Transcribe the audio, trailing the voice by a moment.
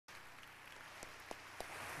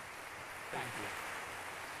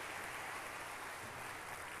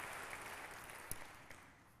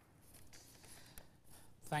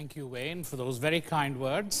Thank you, Wayne, for those very kind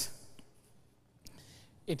words.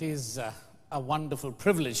 It is a wonderful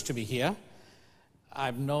privilege to be here.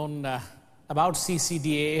 I've known about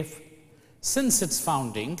CCDA since its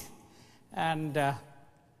founding and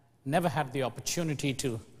never had the opportunity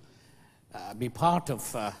to be part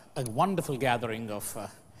of a wonderful gathering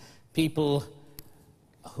of people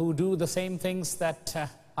who do the same things that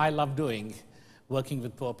I love doing, working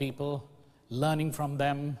with poor people, learning from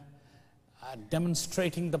them,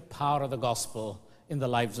 demonstrating the power of the gospel in the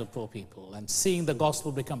lives of poor people and seeing the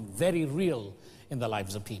gospel become very real in the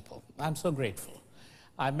lives of people. I'm so grateful.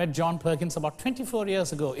 I met John Perkins about 24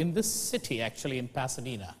 years ago in this city, actually in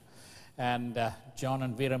Pasadena, and John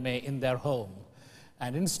and Vera May in their home,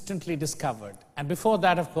 and instantly discovered. And before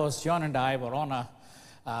that, of course, John and I were on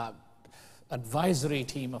a advisory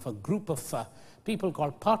team of a group of people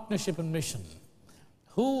called Partnership and Mission,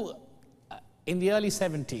 who in the early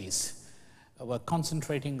 70s were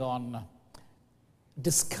concentrating on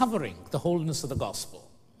discovering the wholeness of the gospel.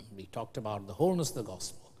 We talked about the wholeness of the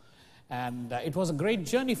gospel. And it was a great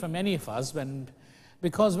journey for many of us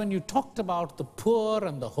because when you talked about the poor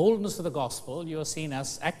and the wholeness of the gospel, you were seen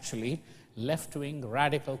as actually left-wing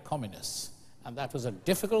radical communists. And that was a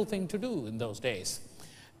difficult thing to do in those days,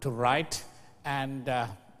 to write. And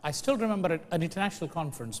I still remember at an international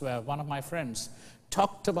conference where one of my friends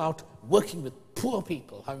talked about working with poor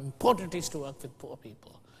people, how important it is to work with poor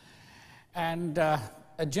people. And a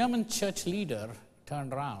German church leader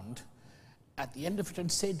turned around at the end of it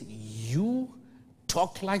and said, "You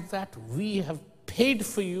talk like that? We have paid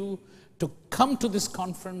for you to come to this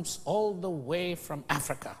conference all the way from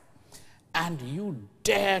Africa, and you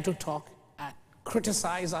dare to talk and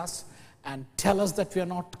criticize us and tell us that we are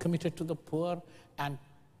not committed to the poor and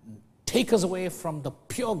take us away from the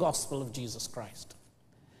pure gospel of Jesus Christ."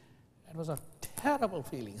 It was a terrible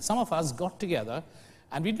feeling. Some of us got together,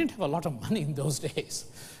 and we didn't have a lot of money in those days.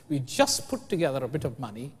 We just put together a bit of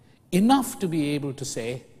money, enough to be able to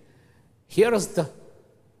say, "Here is the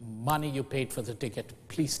money you paid for the ticket,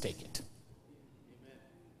 please take it." Amen.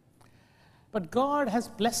 But God has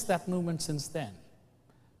blessed that movement since then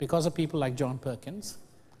because of people like John Perkins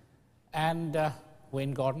and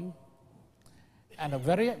Wayne Gordon and a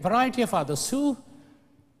variety of others who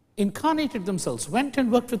incarnated themselves, went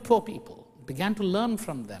and worked with poor people, began to learn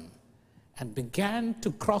from them, and began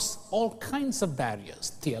to cross all kinds of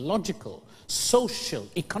barriers, theological, social,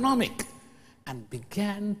 economic, and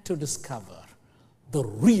began to discover the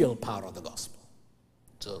real power of the gospel.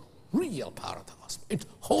 The real power of the gospel, its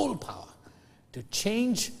whole power, to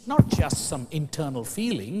change not just some internal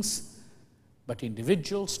feelings, but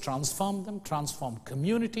individuals, transform them, transform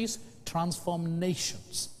communities, transform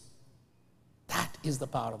nations. That is the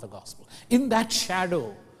power of the gospel. In that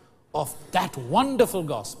shadow of that wonderful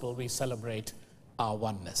gospel, we celebrate our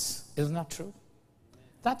oneness. Isn't that true?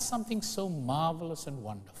 That's something so marvelous and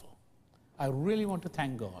wonderful. I really want to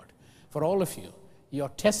thank God for all of you, your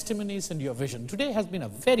testimonies and your vision. Today has been a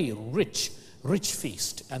very rich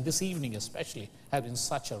feast, and this evening especially has been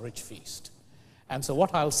such a rich feast. And so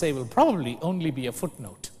what I'll say will probably only be a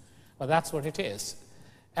footnote, but that's what it is.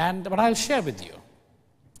 But I'll share with you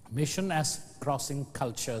mission as crossing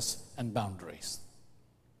cultures and boundaries.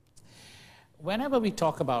 Whenever we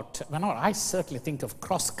talk about, I certainly think of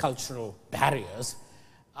cross-cultural barriers,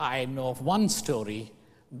 I know of one story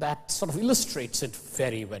that sort of illustrates it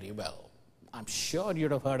very, very well. I'm sure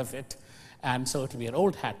you'd have heard of it, and so it'll be an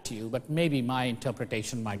old hat to you, but maybe my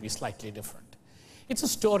interpretation might be slightly different. It's a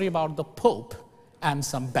story about the Pope and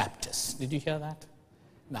some Baptists. Did you hear that?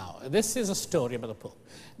 Now, this is a story about the Pope.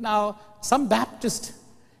 Now, some Baptists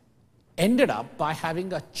ended up by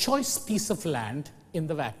having a choice piece of land in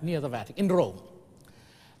near the Vatican, in Rome.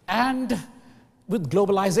 And with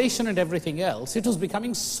globalization and everything else, it was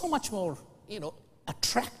becoming so much more,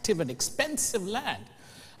 attractive and expensive land.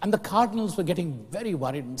 And the cardinals were getting very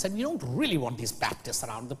worried and said, "We don't really want these Baptists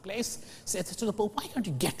around the place." Said to the Pope, "Why can't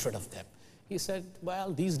you get rid of them?" He said,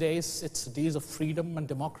 "Well, these days, it's days of freedom and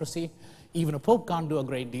democracy. Even a Pope can't do a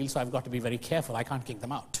great deal, so I've got to be very careful. I can't kick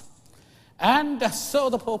them out." And so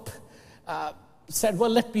the Pope said, "Well,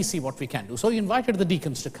 let me see what we can do." So he invited the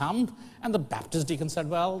deacons to come, and the Baptist deacons said,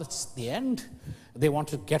 "Well, it's the end. They want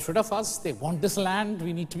to get rid of us. They want this land.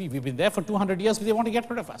 We've been there for 200 years, but they want to get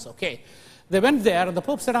rid of us." Okay. They went there, and the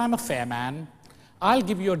Pope said, "I'm a fair man. I'll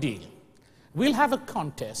give you a deal. We'll have a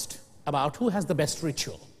contest about who has the best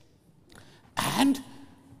ritual. And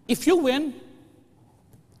if you win,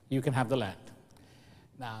 you can have the land."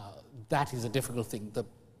 Now, that is a difficult thing. The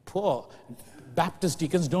poor Baptist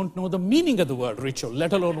deacons don't know the meaning of the word ritual,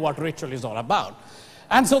 let alone what ritual is all about.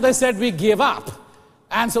 And so they said, we give up.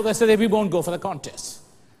 And so they said, we won't go for the contest.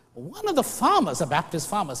 One of the farmers, a Baptist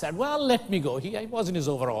farmer, said, well, let me go. He was in his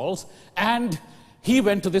overalls, and he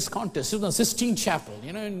went to this contest. It was the Sistine Chapel,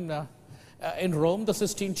 in Rome, the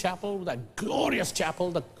Sistine Chapel, that glorious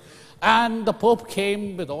chapel. And the Pope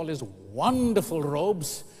came with all his wonderful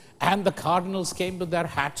robes, and the cardinals came with their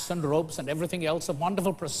hats and robes and everything else. A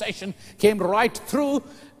wonderful procession came right through,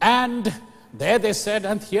 and there they said,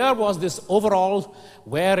 and here was this overall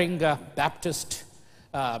wearing Baptist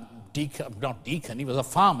deacon, not deacon, he was a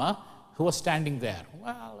farmer who was standing there.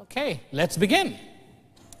 Well, okay, let's begin.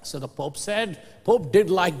 So the Pope did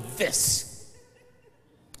like this.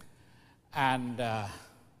 And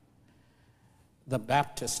the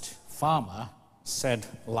Baptist farmer said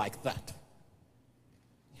like that.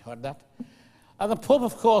 You heard that? And the Pope,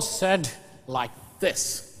 of course, said like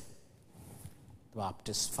this. The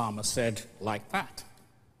Baptist farmer said like that.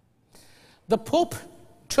 The Pope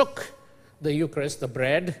took the Eucharist, the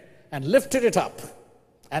bread, and lifted it up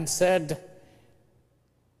and said,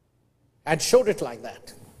 and showed it like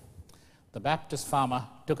that. The Baptist farmer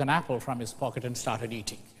took an apple from his pocket and started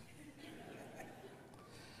eating.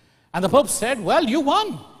 And the Pope said, well, you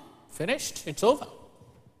won. Finished. It's over.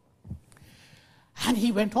 And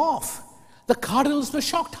he went off. The cardinals were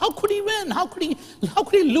shocked. How could he win? How could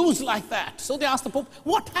he lose like that? So they asked the Pope,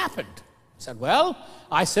 what happened? He said, well,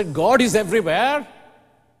 I said, God is everywhere.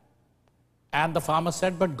 And the farmer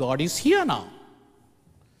said, but God is here now.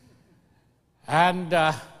 And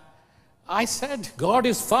I said, God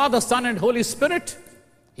is Father, Son, and Holy Spirit.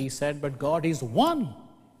 He said, but God is one.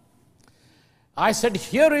 I said,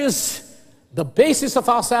 here is the basis of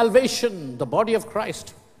our salvation, the body of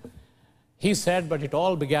Christ. He said, but it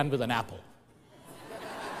all began with an apple.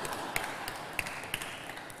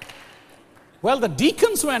 Well, the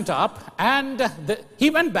deacons went up, and he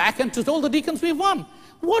went back and told the deacons, we won.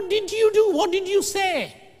 What did you do? What did you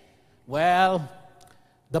say? Well,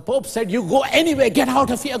 the Pope said, you go anyway, get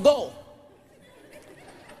out of here, go.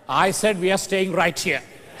 I said, we are staying right here.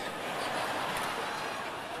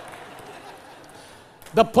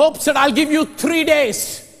 The Pope said, I'll give you 3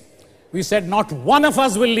 days. We said, not one of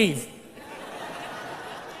us will leave.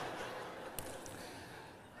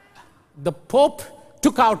 The Pope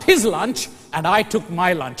took out his lunch, and I took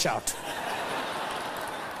my lunch out.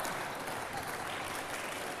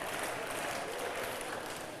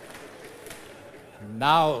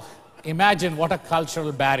 Now, imagine what a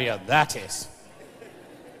cultural barrier that is.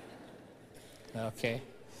 Okay.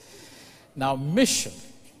 Now, mission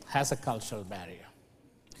has a cultural barrier.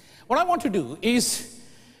 What I want to do is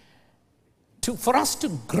for us to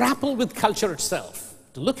grapple with culture itself,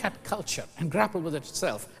 to look at culture and grapple with it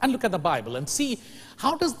itself, and look at the Bible and see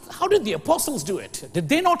how did the apostles do it? Did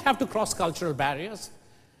they not have to cross cultural barriers?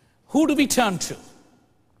 Who do we turn to?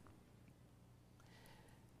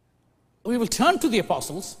 We will turn to the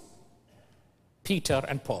apostles, Peter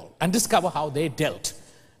and Paul, and discover how they dealt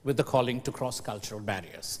with the calling to cross cultural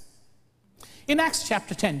barriers. In Acts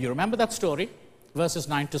chapter 10, you remember that story? Verses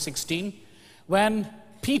 9 to 16, when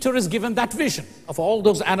Peter is given that vision of all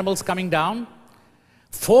those animals coming down,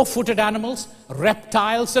 4-footed animals,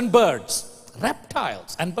 reptiles and birds.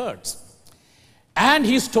 Reptiles and birds. And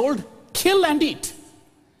he's told, kill and eat.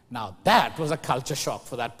 Now that was a culture shock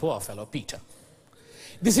for that poor fellow Peter.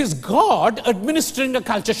 This is God administering a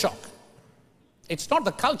culture shock. It's not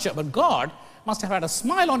the culture, but God must have had a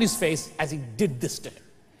smile on his face as he did this to him.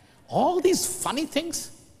 All these funny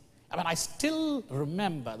things. I mean, I still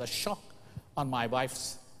remember the shock on my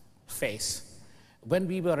wife's face when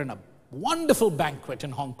we were in a wonderful banquet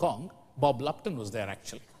in Hong Kong. Bob Lupton was there,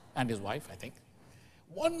 actually, and his wife, I think.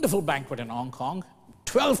 Wonderful banquet in Hong Kong,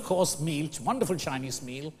 12-course meal, wonderful Chinese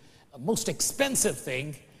meal, a most expensive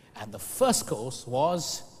thing, and the first course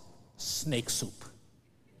was snake soup.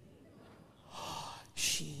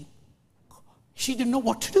 She didn't know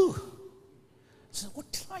what to do. She said,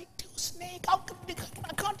 what do I do? Snake? How come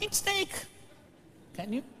I can't eat snake?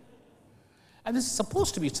 Can you? And this is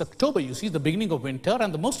supposed to be, it's October, you see, the beginning of winter,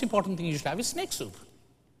 and the most important thing you should have is snake soup.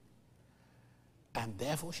 And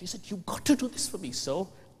therefore she said, you've got to do this for me. So,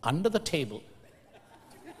 under the table,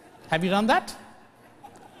 have you done that?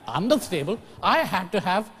 Under the table, I had to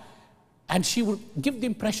have, and she would give the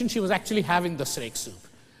impression she was actually having the snake soup.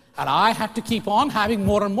 And I had to keep on having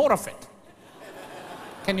more and more of it.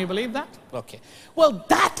 Can you believe that? Okay. Well,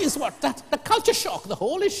 that is that's the culture shock, the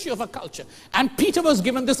whole issue of a culture. And Peter was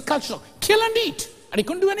given this culture shock, kill and eat, and he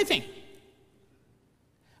couldn't do anything.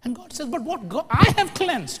 And God says, but what God, I have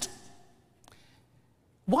cleansed.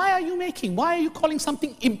 Why are you calling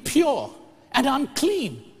something impure and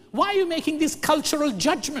unclean? Why are you making these cultural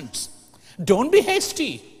judgments? Don't be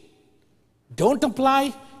hasty. Don't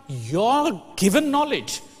apply your given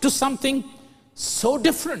knowledge to something so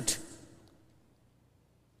different.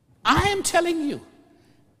 I am telling you,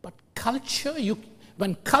 but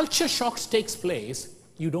when culture shocks takes place,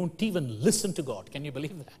 you don't even listen to God. Can you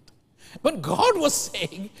believe that? When God was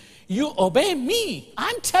saying, you obey me,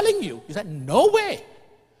 I'm telling you. He said, no way.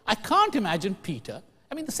 I can't imagine Peter.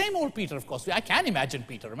 I mean, the same old Peter, of course. I can imagine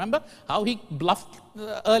Peter. Remember how he bluffed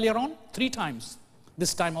earlier on? 3 times.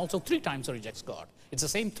 This time also 3 times he rejects God. It's the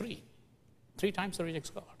same 3. 3 times he rejects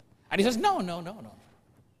God. And he says, no.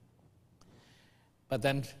 But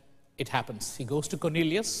then it happens. He goes to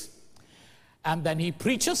Cornelius, and then he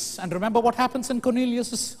preaches. And remember what happens in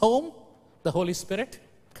Cornelius' home? The Holy Spirit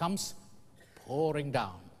comes pouring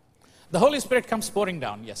down. The Holy Spirit comes pouring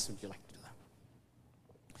down. Yes, would you like to do that?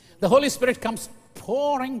 The Holy Spirit comes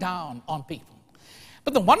pouring down on people.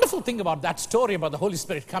 But the wonderful thing about that story about the Holy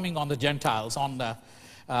Spirit coming on the Gentiles, on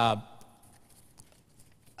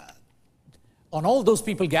all those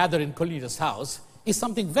people gathered in Cornelius' house, is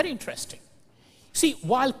something very interesting. See,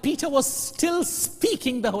 while Peter was still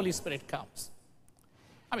speaking, the Holy Spirit comes.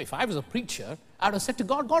 I mean, if I was a preacher, I would have said to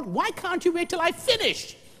God, God, why can't you wait till I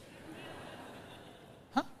finish?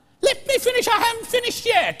 Huh? Let me finish, I haven't finished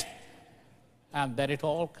yet. And then it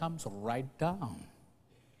all comes right down.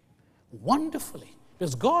 Wonderfully.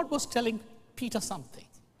 Because God was telling Peter something.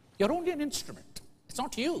 You're only an instrument. It's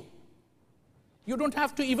not you. You don't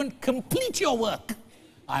have to even complete your work.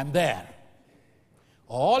 I'm there.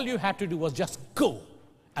 All you had to do was just go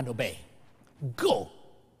and obey. Go.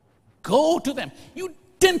 Go to them. You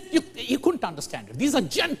couldn't understand it. These are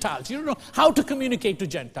Gentiles. You don't know how to communicate to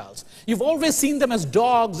Gentiles. You've always seen them as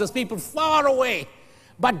dogs, as people far away.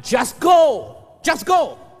 But just go. Just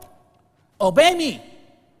go. Obey me.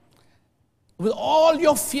 With all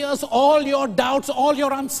your fears, all your doubts, all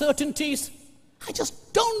your uncertainties. I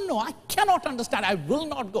just don't know. I cannot understand. I will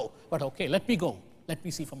not go. But okay, let me go. Let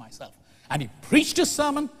me see for myself. And he preached his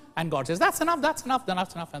sermon, and God says, that's enough, that's enough,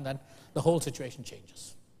 that's enough. And then the whole situation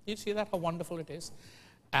changes. You see that, how wonderful it is?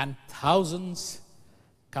 And thousands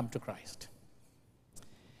come to Christ.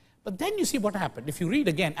 But then you see what happened. If you read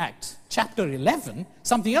again Acts chapter 11,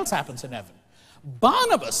 something else happens in heaven.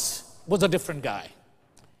 Barnabas was a different guy.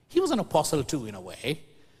 He was an apostle too, in a way.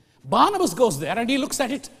 Barnabas goes there and he looks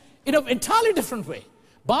at it in an entirely different way.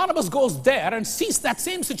 Barnabas goes there and sees that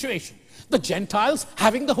same situation. The Gentiles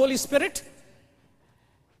having the Holy Spirit.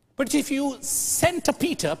 But if you sent to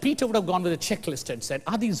Peter, Peter would have gone with a checklist and said,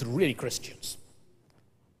 are these really Christians?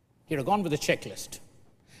 He'd have gone with a checklist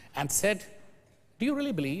and said, do you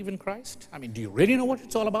really believe in Christ? I mean, do you really know what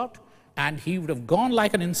it's all about? And he would have gone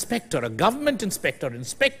like an inspector, a government inspector,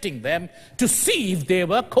 inspecting them to see if they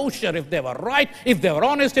were kosher, if they were right, if they were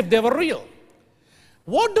honest, if they were real.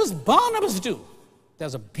 What does Barnabas do?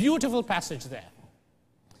 There's a beautiful passage there.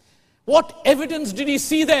 What evidence did he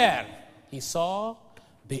see there? He saw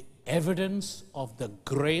the evidence of the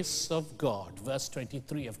grace of God. Verse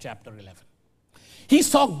 23 of chapter 11. He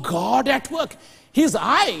saw God at work. His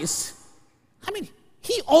eyes, I mean,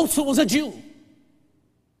 he also was a Jew.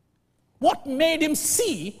 What made him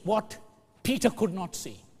see what Peter could not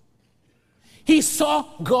see? He saw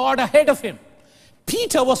God ahead of him.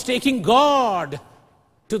 Peter was taking God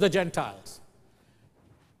to the Gentiles.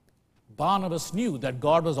 Barnabas knew that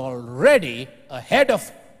God was already ahead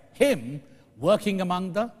of him working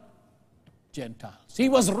among the Gentiles. He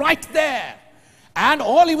was right there. And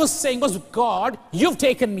all he was saying was, God, you've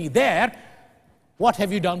taken me there. What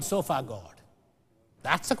have you done so far, God?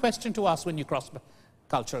 That's a question to ask when you cross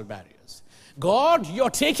cultural barriers. God, you're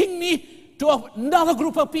taking me to another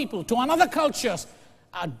group of people, to another culture,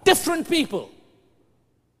 different people.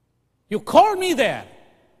 You called me there.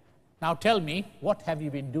 Now tell me, what have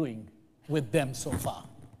you been doing with them so far?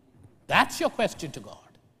 That's your question to God.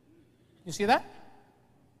 You see that?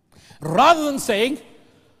 Rather than saying,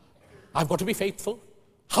 I've got to be faithful.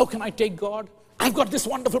 How can I take God? I've got this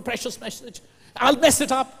wonderful, precious message. I'll mess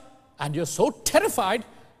it up. And you're so terrified,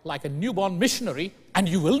 like a newborn missionary, and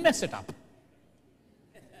you will mess it up.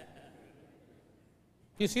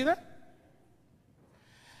 You see that?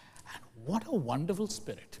 And what a wonderful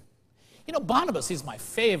spirit. You know, Barnabas is my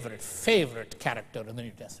favorite character in the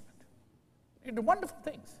New Testament. He did wonderful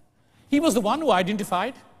things. He was the one who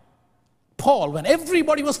identified Paul when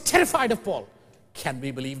everybody was terrified of Paul. Can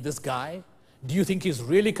we believe this guy? Do you think he's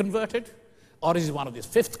really converted? Or is he one of these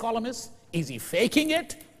fifth columnists? Is he faking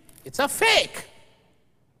it? It's a fake.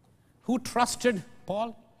 Who trusted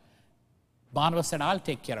Paul? Barnabas said, I'll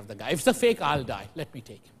take care of the guy. If it's a fake, I'll die. Let me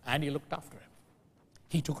take him. And he looked after him.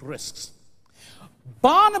 He took risks.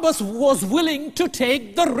 Barnabas was willing to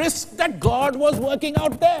take the risk that God was working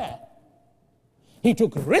out there. He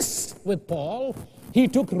took risks with Paul. He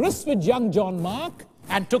took risks with young John Mark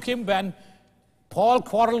and took him when Paul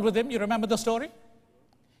quarreled with him. You remember the story?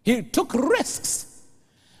 He took risks.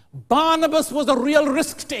 Barnabas was a real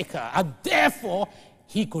risk taker, and therefore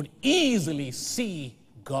he could easily see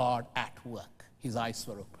God at work. His eyes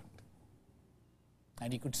were opened.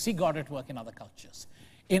 And he could see God at work in other cultures,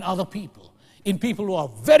 in other people, in people who are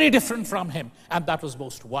very different from him, and that was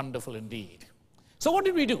most wonderful indeed. So what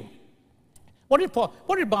did we do? What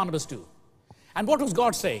did Barnabas do? And what was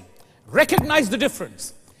God saying? Recognize the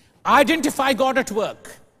difference. Identify God at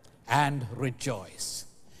work and rejoice.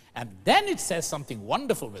 And then it says something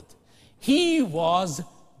wonderful with, he was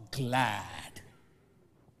glad.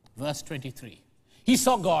 Verse 23. He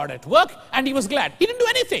saw God at work and he was glad. He didn't do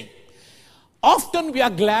anything. Often we are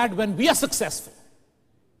glad when we are successful.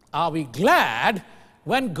 Are we glad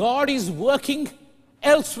when God is working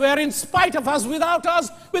elsewhere in spite of us, without us,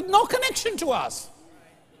 with no connection to us?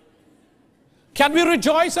 Can we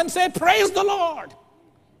rejoice and say, praise the Lord?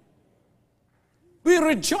 We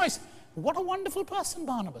rejoice. What a wonderful person,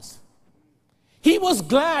 Barnabas. He was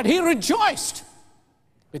glad. He rejoiced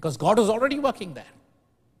because God was already working there.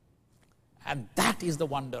 And that is the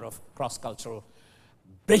wonder of cross-cultural,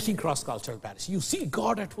 breaking cross-cultural barriers. You see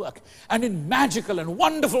God at work and in magical and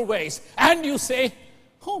wonderful ways, and you say,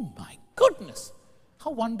 oh my goodness,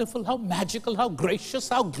 how wonderful, how magical, how gracious,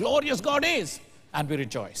 how glorious God is. And we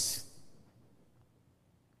rejoice.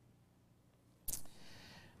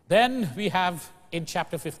 Then we have in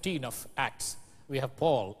chapter 15 of Acts, we have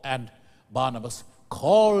Paul and Barnabas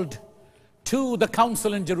called to the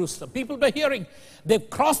council in Jerusalem. People were hearing, they've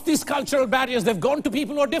crossed these cultural barriers, they've gone to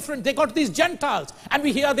people who are different, they got to these Gentiles, and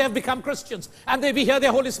we hear they have become Christians, and we hear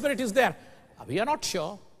their Holy Spirit is there. We are not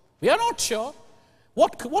sure. We are not sure.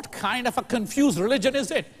 What kind of a confused religion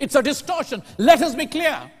is it? It's a distortion. Let us be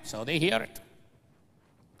clear. So they hear it.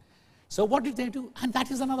 So what did they do? And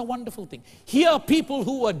that is another wonderful thing. Here people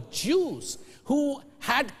who were Jews, who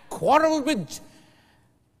had quarreled with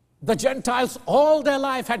the Gentiles all their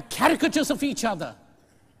life, had caricatures of each other,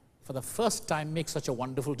 for the first time make such a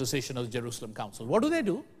wonderful decision as the Jerusalem Council. What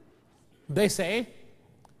do? They say,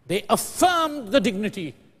 they affirmed the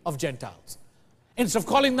dignity of Gentiles. Instead of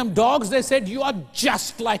calling them dogs, they said, you are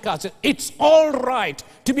just like us. It's all right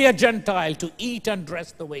to be a Gentile, to eat and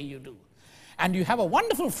dress the way you do. And you have a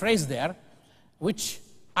wonderful phrase there, which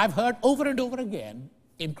I've heard over and over again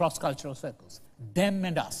in cross-cultural circles. Them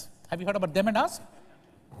and us. Have you heard about them and us?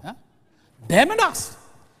 Huh? Them and us.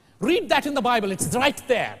 Read that in the Bible. It's right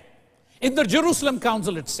there. In the Jerusalem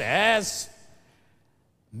Council it says,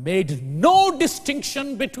 made no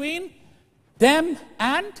distinction between them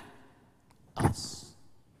and us.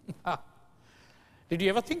 Did you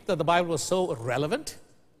ever think that the Bible was so relevant?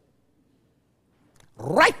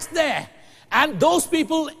 Right there. And those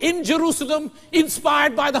people in Jerusalem,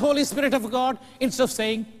 inspired by the Holy Spirit of God, instead of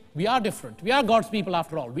saying, we are different. We are God's people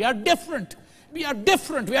after all. We are different. We are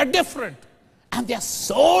different. We are different. And they are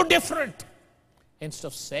so different. Instead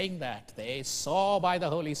of saying that, they saw by the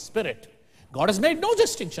Holy Spirit, God has made no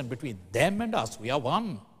distinction between them and us. We are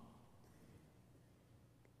one.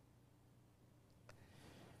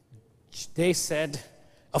 They said,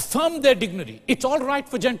 affirm their dignity. It's all right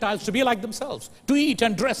for Gentiles to be like themselves, to eat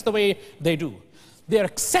and dress the way they do. They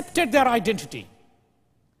accepted their identity.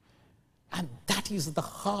 And that is the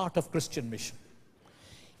heart of Christian mission,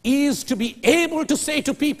 is to be able to say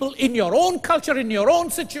to people, in your own culture, in your own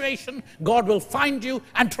situation, God will find you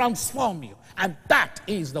and transform you. And that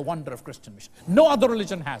is the wonder of Christian mission. No other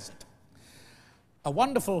religion has it. A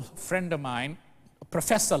wonderful friend of mine,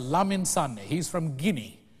 Professor Lamin Sane, he's from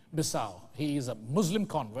Guinea-Bissau. He is a Muslim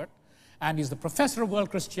convert, and he's the professor of world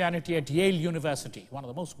Christianity at Yale University, one of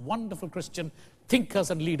the most wonderful Christian thinkers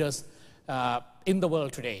and leaders in the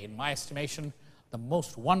world today. In my estimation, the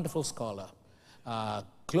most wonderful scholar,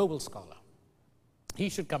 global scholar. He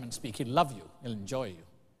should come and speak. He'll love you. He'll enjoy you.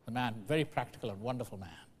 The man, very practical and wonderful man.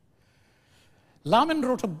 Lamin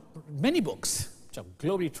wrote many books which are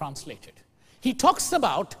globally translated. He talks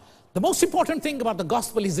about the most important thing about the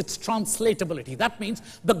gospel is its translatability. That means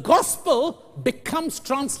the gospel becomes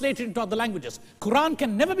translated into other languages. Quran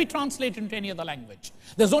can never be translated into any other language.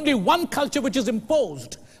 There's only one culture which is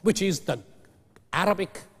imposed, which is the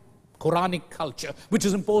Arabic Quranic culture, which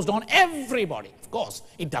is imposed on everybody. Of course,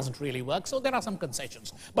 it doesn't really work, so there are some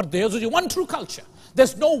concessions. But there's only one true culture.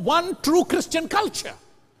 There's no one true Christian culture.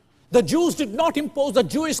 The Jews did not impose the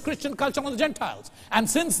Jewish Christian culture on the Gentiles. And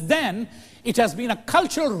since then, it has been a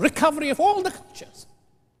cultural recovery of all the cultures.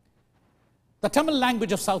 The Tamil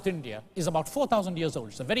language of South India is about 4,000 years old.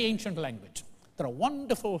 It's a very ancient language. There are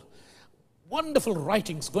wonderful, wonderful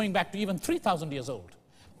writings going back to even 3,000 years old.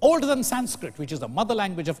 Older than Sanskrit, which is the mother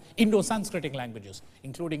language of Indo-Sanskritic languages,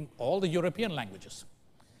 including all the European languages.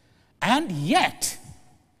 And yet,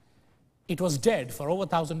 it was dead for over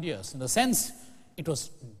 1,000 years. In the sense, it was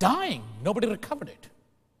dying. Nobody recovered it.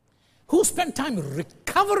 Who spent time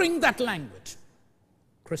recovering that language?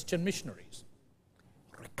 Christian missionaries.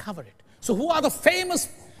 Recovered it. So who are the famous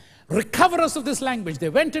recoverers of this language? They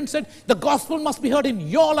went and said, the gospel must be heard in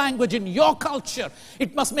your language, in your culture.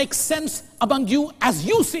 It must make sense among you as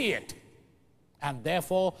you see it. And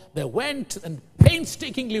therefore, they went and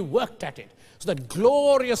painstakingly worked at it so that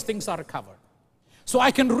glorious things are recovered. So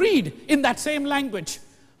I can read in that same language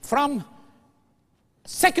from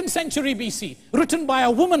 2nd century BC, written by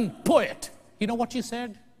a woman poet. You know what she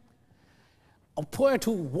said? A poet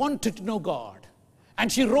who wanted to know God.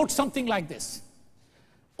 And she wrote something like this.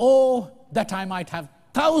 Oh, that I might have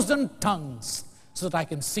 1,000 tongues so that I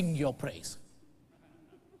can sing your praise.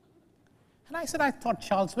 And I said, I thought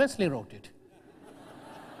Charles Wesley wrote it.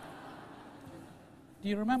 Do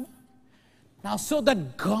you remember? Now, so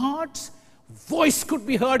that God's voice could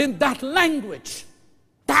be heard in that language.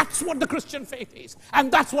 That's what the Christian faith is.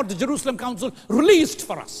 And that's what the Jerusalem Council released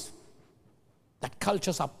for us. That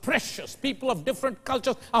cultures are precious. People of different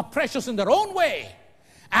cultures are precious in their own way.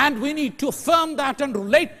 And we need to affirm that and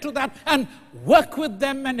relate to that and work with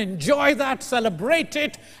them and enjoy that, celebrate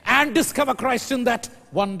it, and discover Christ in that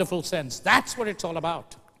wonderful sense. That's what it's all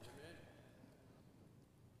about.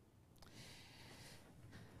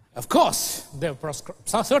 Of course, there were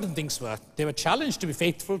certain things they were challenged to be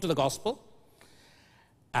faithful to the gospel,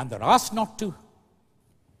 and they're asked not to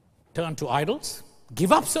turn to idols,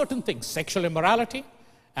 give up certain things, sexual immorality,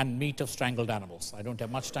 and meat of strangled animals. I don't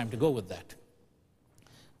have much time to go with that.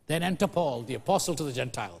 Then enter Paul, the apostle to the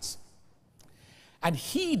Gentiles. And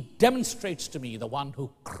he demonstrates to me the one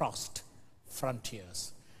who crossed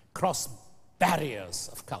frontiers, crossed barriers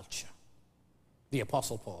of culture. The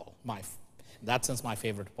apostle Paul, in that sense, my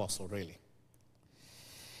favorite apostle, really.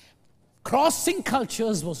 Crossing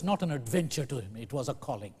cultures was not an adventure to him. It was a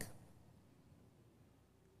calling.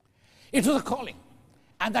 It was a calling.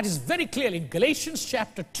 And that is very clear. In Galatians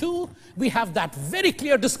chapter 2, we have that very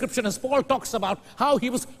clear description as Paul talks about how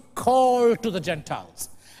he was called to the Gentiles.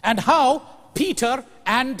 And how Peter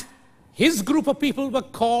and his group of people were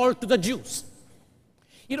called to the Jews.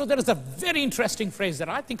 You know, there is a very interesting phrase that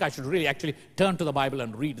I think I should really actually turn to the Bible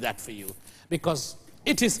and read that for you. Because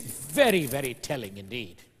it is very, very telling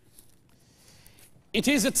indeed. It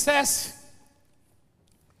says,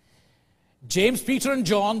 James, Peter, and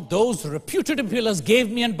John, those reputed pillars, gave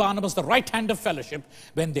me and Barnabas the right hand of fellowship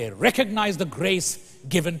when they recognized the grace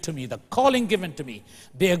given to me, the calling given to me.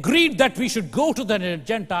 They agreed that we should go to the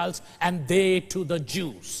Gentiles and they to the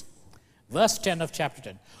Jews. Verse 10 of chapter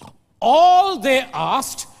 10. All they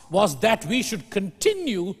asked was that we should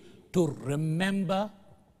continue to remember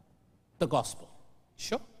the gospel.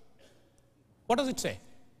 Sure. What does it say?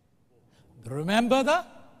 Remember the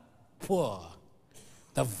poor.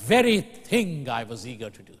 The very thing I was eager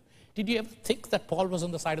to do. Did you ever think that Paul was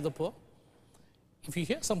on the side of the poor? If you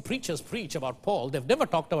hear some preachers preach about Paul, they've never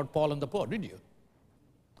talked about Paul and the poor, did you?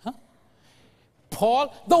 Huh?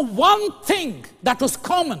 Paul, the one thing that was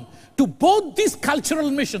common to both these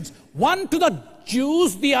cultural missions, one to the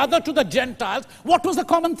Jews, the other to the Gentiles, what was the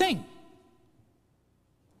common thing?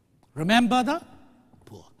 Remember the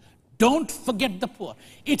poor. Don't forget the poor.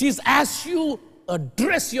 It is as you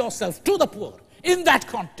address yourself to the poor, in that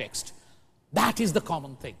context, that is the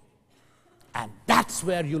common thing. And that's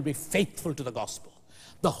where you'll be faithful to the gospel,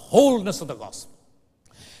 the wholeness of the gospel.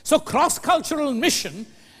 So cross-cultural mission,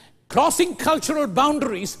 crossing cultural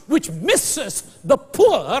boundaries, which misses the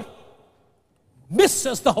poor,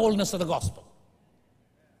 misses the wholeness of the gospel.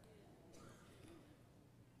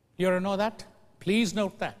 You ever know that? Please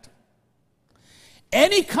note that.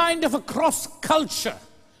 Any kind of a cross-culture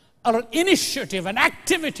or an initiative, an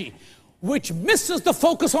activity, which misses the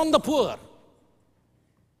focus on the poor,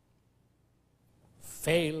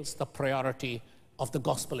 fails the priority of the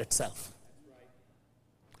gospel itself.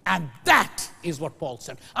 And that is what Paul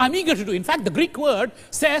said. I'm eager to do. In fact, the Greek word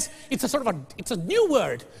says, it's a new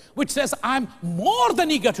word, which says, I'm more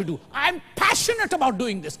than eager to do. I'm passionate about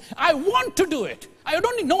doing this. I want to do it.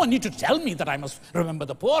 No one need to tell me that I must remember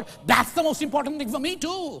the poor. That's the most important thing for me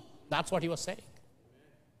too. That's what he was saying.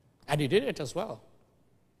 And he did it as well.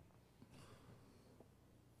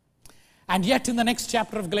 And yet in the next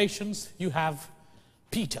chapter of Galatians, you have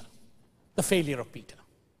Peter, the failure of Peter.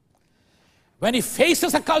 When he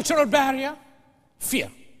faces a cultural barrier, fear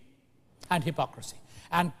and hypocrisy.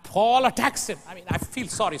 And Paul attacks him. I mean, I feel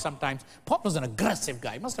sorry sometimes. Paul was an aggressive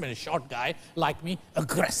guy. He must have been a short guy like me,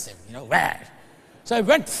 aggressive, where? So he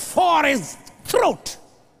went for his throat,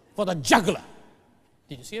 for the jugular.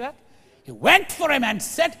 Did you see that? He went for him and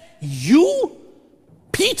said, "You,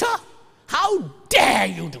 Peter, how dare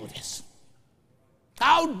you do this?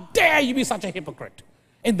 How dare you be such a hypocrite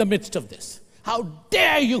in the midst of this? How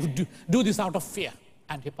dare you do this out of fear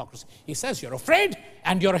and hypocrisy?" He says, "You're afraid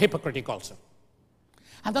and you're a hypocrite also."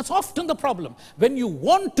 And that's often the problem. When you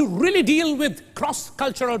want to really deal with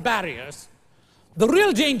cross-cultural barriers, the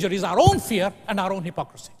real danger is our own fear and our own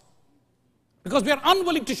hypocrisy. Because we are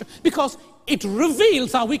unwilling to show, because it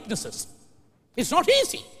reveals our weaknesses. It's not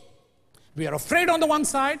easy. We are afraid on the one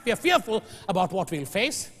side, we are fearful about what we'll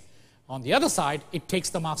face. On the other side, it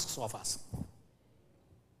takes the masks off us.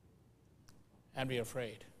 And we are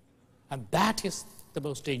afraid. And that is the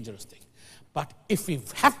most dangerous thing. But if we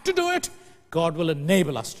have to do it, God will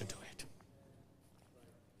enable us to do it.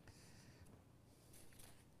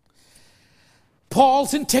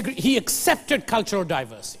 Paul's integrity, he accepted cultural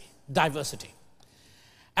diversity.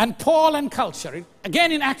 And Paul and culture,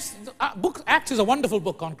 again in Acts, Acts is a wonderful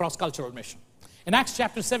book on cross-cultural mission. In Acts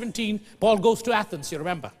chapter 17, Paul goes to Athens, you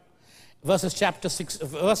remember. Chapter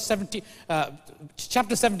 17,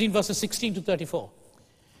 verses 16 to 34.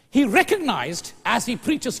 He recognized, as he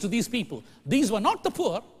preaches to these people, these were not the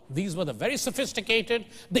poor, these were the very sophisticated,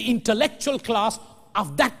 the intellectual class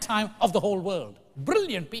of that time of the whole world.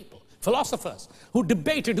 Brilliant people, philosophers, who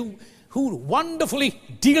debated, who wonderfully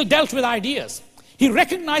dealt with ideas. He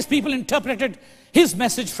recognized people interpreted his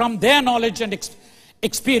message from their knowledge and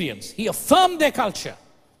experience. He affirmed their culture.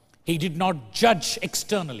 He did not judge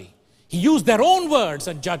externally. He used their own words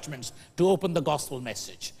and judgments to open the gospel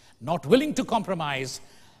message, not willing to compromise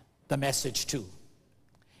the message too.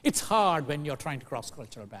 It's hard when you're trying to cross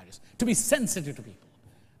cultural barriers, to be sensitive to people.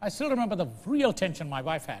 I still remember the real tension my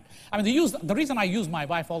wife had. I mean, the reason I use my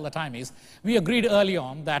wife all the time is we agreed early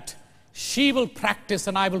on that she will practice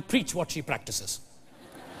and I will preach what she practices.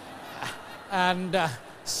 And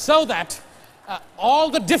so that all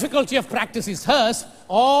the difficulty of practice is hers,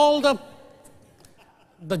 all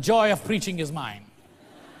the joy of preaching is mine.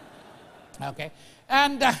 Okay?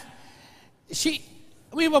 And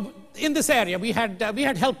we were in this area, we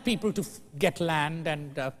had helped people to get land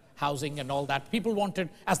and housing and all that. People wanted,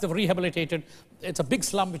 as they were rehabilitated, it's a big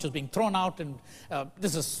slum which was being thrown out, and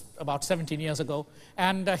this is about 17 years ago.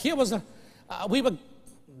 And here was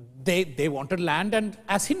they wanted land, and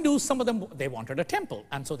as Hindus, some of them, they wanted a temple,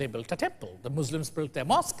 and so they built a temple. The Muslims built their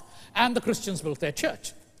mosque, and the Christians built their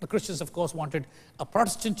church. The Christians, of course, wanted a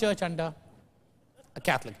Protestant church and a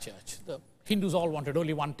Catholic church. The Hindus all wanted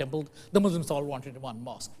only one temple. The Muslims all wanted one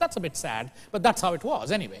mosque. That's a bit sad, but that's how it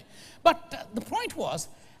was anyway. But the point was,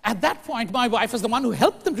 at that point, my wife was the one who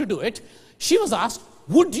helped them to do it. She was asked,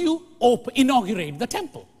 would you inaugurate the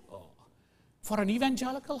temple? Oh. For an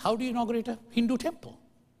evangelical, how do you inaugurate a Hindu temple?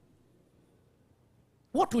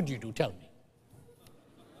 What would you do, tell me?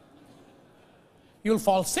 You'll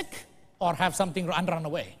fall sick or have something and run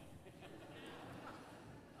away.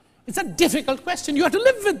 It's a difficult question. You have to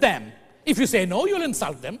live with them. If you say no, you'll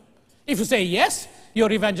insult them. If you say yes,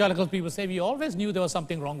 your evangelical people say, we always knew there was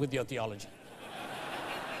something wrong with your theology.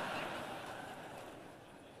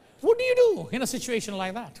 What do you do in a situation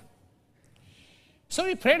like that? So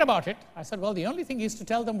we prayed about it. I said, well, the only thing is to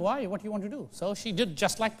tell them why, what you want to do. So she did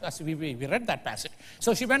just like us. We read that passage.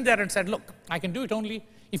 So she went there and said, look, I can do it only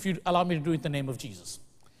if you allow me to do it in the name of Jesus.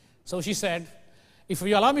 So she said, if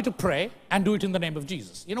you allow me to pray and do it in the name of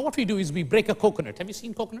Jesus. You know what we do is we break a coconut. Have you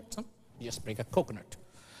seen coconuts? Huh? You just break a coconut.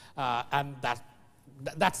 And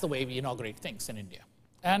that's the way we inaugurate things in India.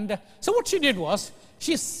 And so what she did was,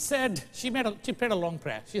 she prayed a long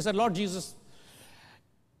prayer. She said, Lord Jesus,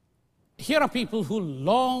 here are people who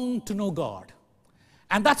long to know God.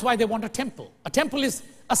 And that's why they want a temple. A temple is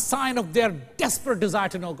a sign of their desperate desire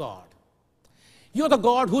to know God. You're the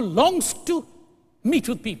God who longs to meet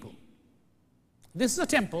with people. This is a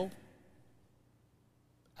temple.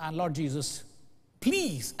 And Lord Jesus,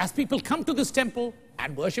 please, as people come to this temple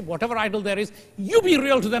and worship whatever idol there is, you be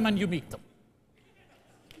real to them and you meet them.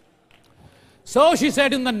 So she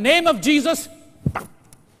said, in the name of Jesus,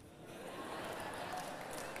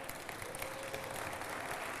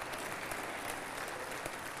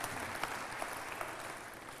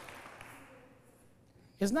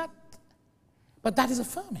 isn't that? But that is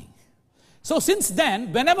affirming. So since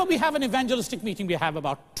then, whenever we have an evangelistic meeting, we have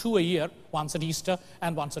about 2 a year, once at Easter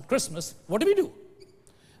and once at Christmas, what do?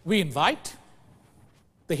 We invite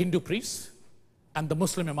the Hindu priests and the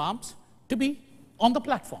Muslim imams to be on the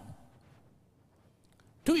platform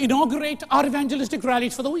to inaugurate our evangelistic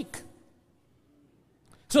rallies for the week.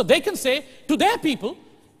 So they can say to their people,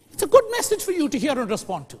 it's a good message for you to hear and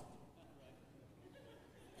respond to.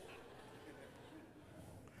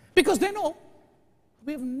 Because they know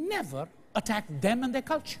we have never attacked them and their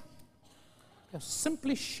culture. We are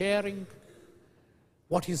simply sharing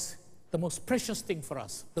what is the most precious thing for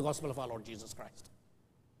us, the gospel of our Lord Jesus Christ.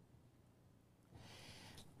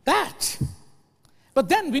 But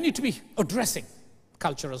then we need to be addressing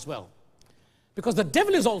culture as well. Because the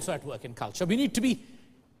devil is also at work in culture. We need to be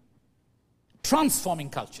transforming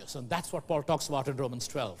cultures. And that's what Paul talks about in Romans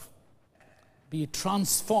 12. Be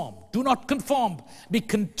transformed. Do not conform. Be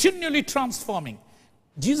continually transforming.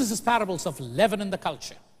 Jesus' parables of leaven in the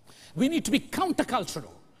culture. We need to be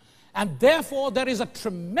countercultural. And therefore, there is a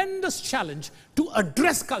tremendous challenge to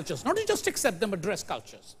address cultures. Not to just accept them, address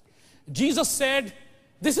cultures. Jesus said,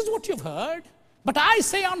 this is what you've heard, but I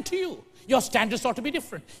say unto you, your standards ought to be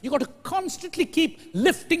different. You've got to constantly keep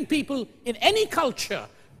lifting people in any culture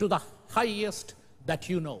to the highest that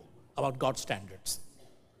you know about God's standards.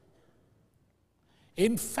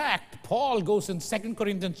 In fact, Paul goes in 2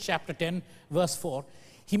 Corinthians chapter 10, verse 4.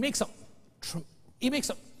 He makes a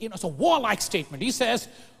warlike statement. He says,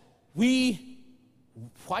 we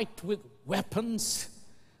fight with weapons.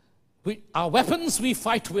 Our weapons we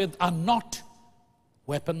fight with are not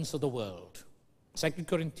weapons of the world. 2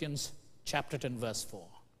 Corinthians chapter 10, verse 4.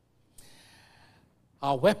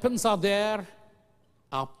 Our weapons are there.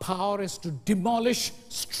 Our power is to demolish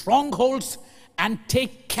strongholds and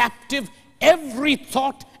take captive every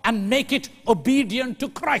thought and make it obedient to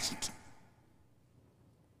Christ.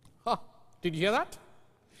 Huh, did you hear that?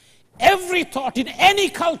 Every thought in any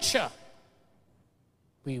culture,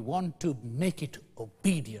 we want to make it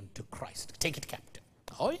obedient to Christ. Take it captive.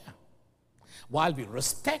 Oh, yeah. While we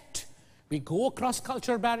respect, we go across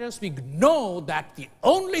cultural barriers, we know that the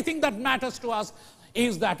only thing that matters to us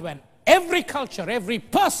is that when every culture, every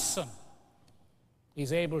person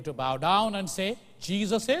is able to bow down and say,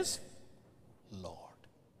 Jesus is Lord.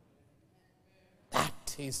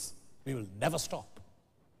 That is, we will never stop.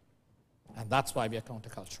 And that's why we are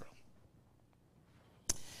countercultural.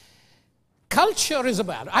 Culture is a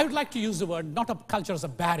barrier. I would like to use the word, not a culture as a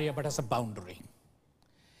barrier, but as a boundary.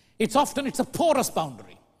 It's a porous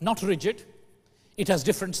boundary, not rigid. It has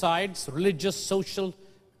different sides, religious, social,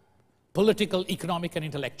 political, economic, and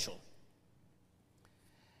intellectual.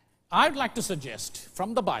 I'd like to suggest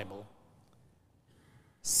from the Bible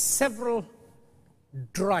several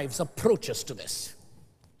approaches to this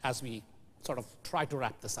as we sort of try to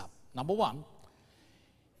wrap this up. Number one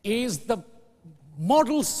is the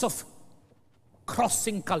models of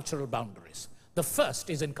crossing cultural boundaries. The first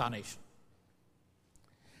is incarnation.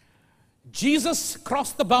 Jesus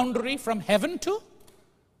crossed the boundary from heaven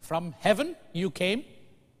you came,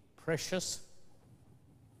 precious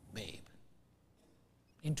babe,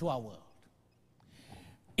 into our world.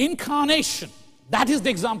 Incarnation, that is the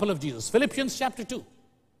example of Jesus. Philippians chapter 2.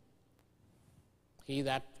 He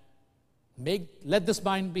that let this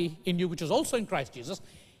mind be in you, which is also in Christ Jesus,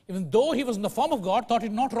 even though he was in the form of God, thought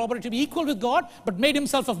it not robbery to be equal with God, but made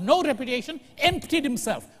himself of no reputation, emptied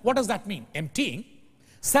himself. What does that mean? Emptying,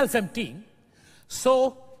 self-emptying.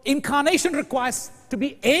 So incarnation requires to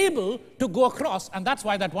be able to go across, and that's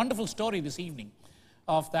why that wonderful story this evening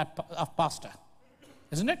of pastor,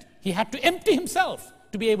 isn't it? He had to empty himself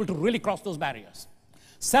to be able to really cross those barriers.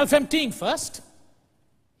 Self-emptying first.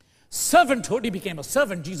 Servanthood, he became a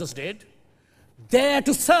servant, Jesus did. There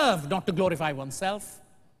to serve, not to glorify oneself.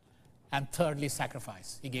 And thirdly,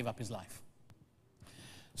 sacrifice. He gave up his life.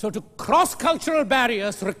 So to cross cultural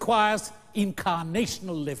barriers requires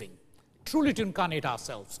incarnational living. Truly to incarnate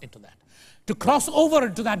ourselves into that. To cross over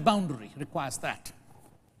into that boundary requires that.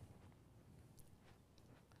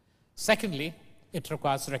 Secondly, it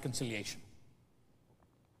requires reconciliation.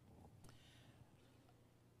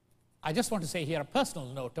 I just want to say here a personal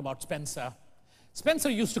note about Spencer. Spencer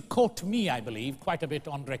used to quote me, I believe, quite a bit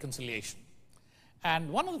on reconciliation. And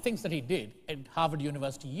one of the things that he did at Harvard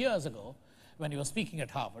University years ago, when he was speaking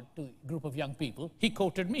at Harvard to a group of young people, he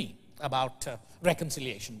quoted me about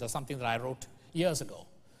reconciliation. That's something that I wrote years ago.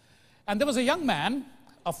 And there was a young man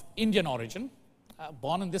of Indian origin,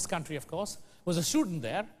 born in this country, of course, was a student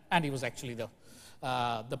there, and he was actually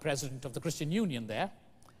the president of the Christian Union there.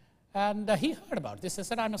 And he heard about this. He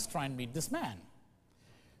said, I must try and meet this man.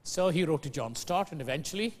 So he wrote to John Stott and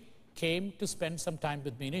eventually came to spend some time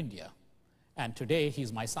with me in India. And today,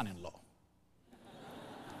 he's my son-in-law.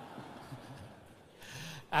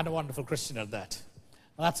 And a wonderful Christian at that.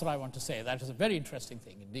 Well, that's what I want to say. That is a very interesting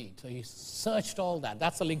thing indeed. So he searched all that.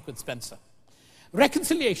 That's the link with Spencer.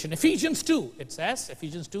 Reconciliation, Ephesians 2, it says,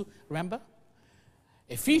 Ephesians 2, remember?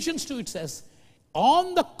 Ephesians 2, it says,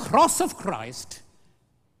 on the cross of Christ,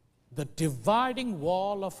 the dividing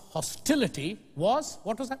wall of hostility was,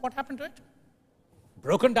 what was that? What happened to it?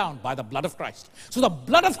 Broken down by the blood of Christ. So the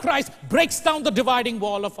blood of Christ breaks down the dividing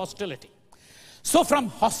wall of hostility. So from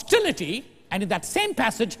hostility, and in that same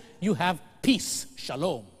passage, you have peace,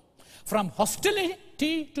 shalom. From hostility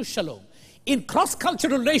to shalom. In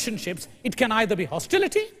cross-cultural relationships, it can either be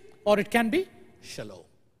hostility or it can be shalom.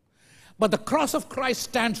 But the cross of Christ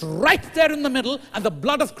stands right there in the middle, and the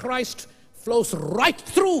blood of Christ flows right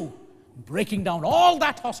through, breaking down all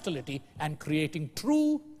that hostility and creating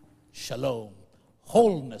true shalom,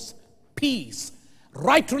 wholeness, peace,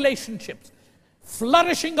 right relationships,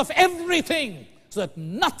 flourishing of everything, so that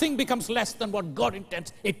nothing becomes less than what God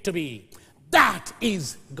intends it to be. That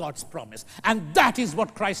is God's promise. And that is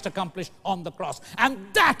what Christ accomplished on the cross.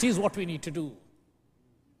 And that is what we need to do.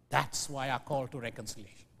 That's why our call to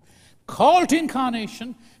reconciliation. Call to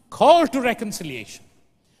incarnation, call to reconciliation.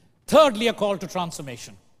 Thirdly, a call to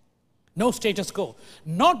transformation. No status quo.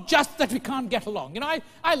 Not just that we can't get along. You know,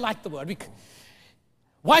 I like the word.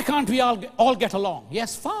 Why can't we all get along?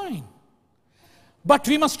 Yes, fine. But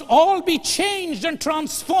we must all be changed and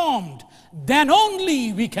transformed. Then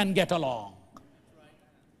only we can get along.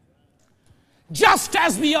 Just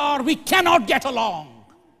as we are, we cannot get along.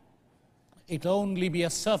 It'll only be a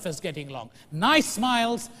surface getting along. Nice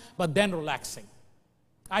smiles, but then relaxing.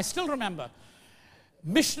 I still remember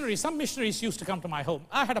some missionaries used to come to my home.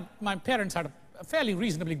 My parents had a fairly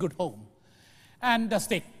reasonably good home. And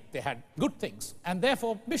they had good things. And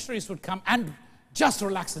therefore, missionaries would come and just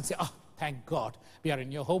relax and say, oh, thank God, we are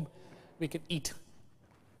in your home. We can eat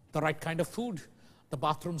the right kind of food. The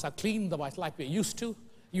bathrooms are clean, like we're used to.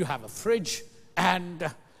 You have a fridge and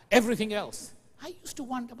everything else. I used to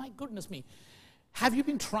wonder, my goodness me, have you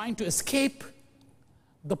been trying to escape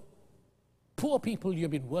the poor people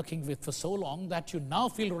you've been working with for so long that you now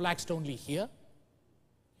feel relaxed only here?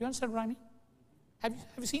 You understand what I mean? Have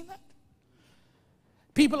you seen that?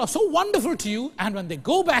 People are so wonderful to you, and when they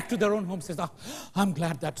go back to their own homes, they say, oh, I'm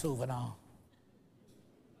glad that's over now.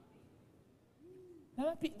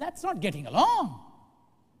 That's not getting along.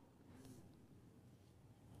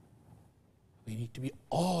 We need to be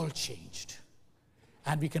all changed.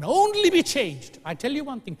 And we can only be changed. I tell you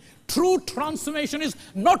one thing, true transformation is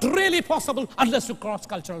not really possible unless you cross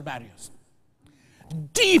cultural barriers.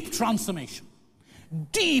 Deep transformation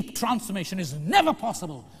is never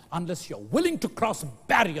possible unless you're willing to cross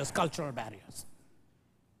barriers, cultural barriers.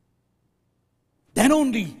 Then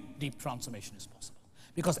only deep transformation is possible.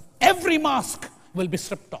 Because every mask will be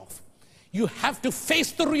stripped off. You have to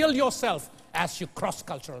face the real yourself as you cross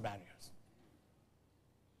cultural barriers.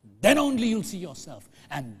 Then only you'll see yourself.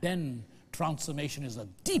 And then transformation is the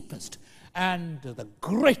deepest and the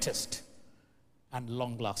greatest and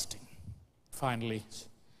long-lasting. Finally,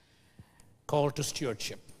 call to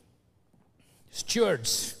stewardship.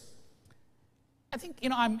 Stewards. I think,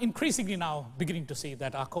 I'm increasingly now beginning to see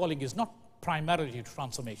that our calling is not primarily to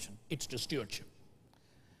transformation, it's to stewardship.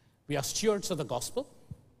 We are stewards of the gospel,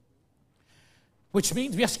 which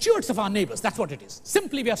means we are stewards of our neighbors. That's what it is.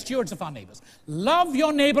 Simply, we are stewards of our neighbors. Love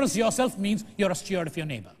your neighbors yourself means you're a steward of your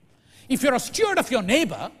neighbor. If you're a steward of your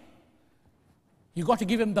neighbor, you've got to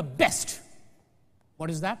give him the best. What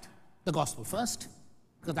is that? The gospel first,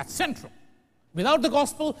 because that's central. Without the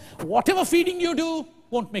gospel, whatever feeding you do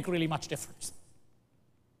won't make really much difference.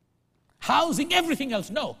 Housing, everything else,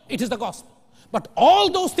 no, it is the gospel. But all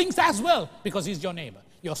those things as well, because he's your neighbor.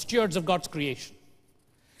 You're stewards of God's creation.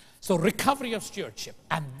 So recovery of stewardship,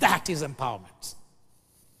 and that is empowerment.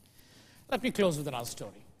 Let me close with another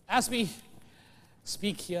story. As we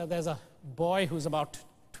speak here, there's a boy who's about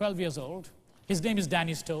 12 years old. His name is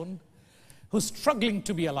Danny Stone, who's struggling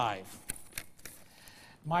to be alive.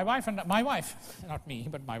 My wife, not me,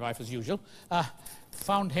 but my wife as usual,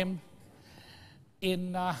 found him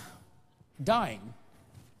in dying,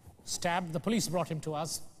 stabbed. The police brought him to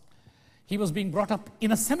us. He was being brought up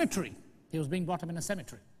in a cemetery.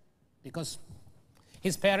 Because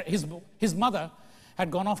his mother had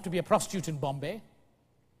gone off to be a prostitute in Bombay.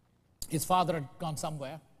 His father had gone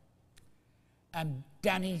somewhere. And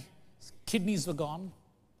Danny's kidneys were gone.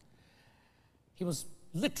 He was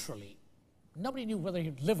literally, nobody knew whether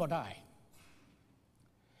he'd live or die.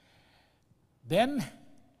 Then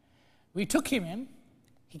we took him in.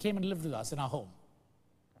 He came and lived with us in our home.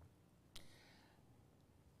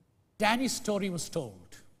 Danny's story was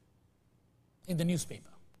told in the newspaper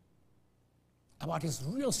about his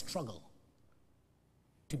real struggle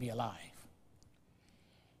to be alive.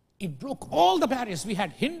 It broke all the barriers. We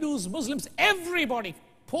had Hindus, Muslims, everybody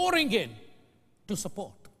pouring in to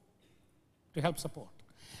support, to help support.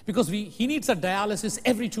 Because he needs a dialysis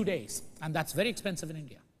every 2 days, and that's very expensive in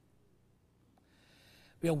India.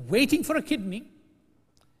 We are waiting for a kidney.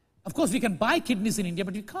 Of course, we can buy kidneys in India,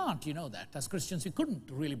 but we can't, you know that. As Christians, we couldn't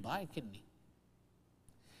really buy a kidney.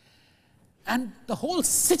 And the whole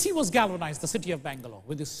city was galvanized, the city of Bangalore,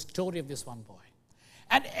 with this story of this one boy.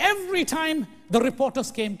 And every time the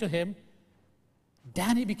reporters came to him,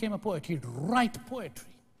 Danny became a poet. He'd write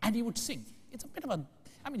poetry, and he would sing. It's a bit of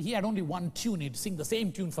he had only one tune. He'd sing the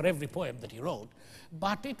same tune for every poem that he wrote.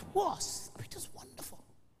 But it was wonderful.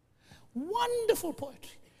 Wonderful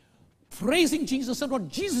poetry. Praising Jesus and what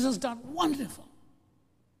Jesus has done. Wonderful.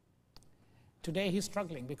 Today he's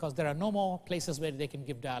struggling because there are no more places where they can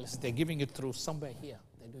give dialysis. They're giving it through somewhere here.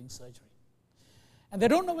 They're doing surgery. And they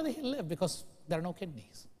don't know whether he'll live because there are no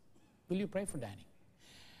kidneys. Will you pray for Danny?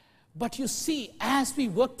 But you see, as we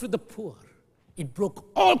worked with the poor, it broke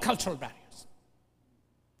all cultural barriers.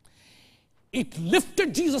 It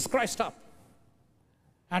lifted Jesus Christ up.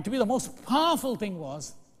 And to me, the most powerful thing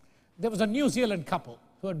was, there was a New Zealand couple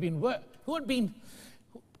who had been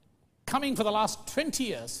coming for the last 20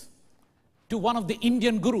 years to one of the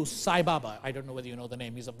Indian gurus, Sai Baba. I don't know whether you know the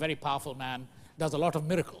name. He's a very powerful man, does a lot of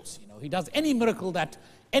miracles. He does any miracle that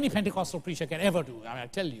any Pentecostal preacher can ever do. I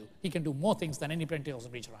tell you, he can do more things than any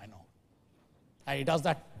Pentecostal preacher I know. And he does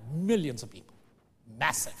that millions of people.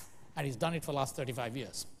 Massive. And he's done it for the last 35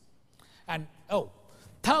 years. And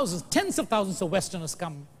thousands, tens of thousands of Westerners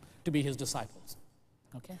come to be his disciples.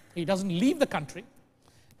 Okay? He doesn't leave the country.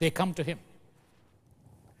 They come to him.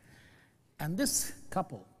 And this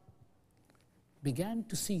couple began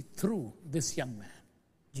to see through this young man,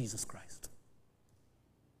 Jesus Christ.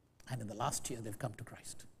 And in the last year, they've come to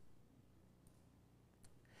Christ.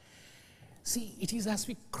 See, it is as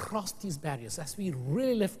we cross these barriers, as we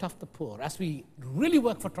really lift up the poor, as we really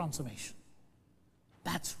work for transformation,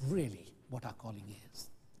 that's really what our calling is.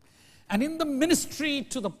 And in the ministry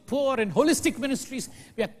to the poor and holistic ministries,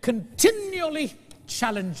 we are continually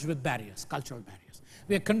challenged with barriers, cultural barriers.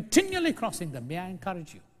 We are continually crossing them. May I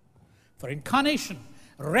encourage you for incarnation,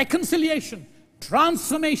 reconciliation,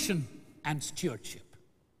 transformation, and stewardship.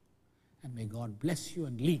 And may God bless you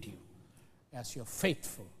and lead you as you're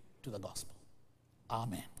faithful to the gospel.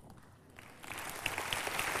 Amen.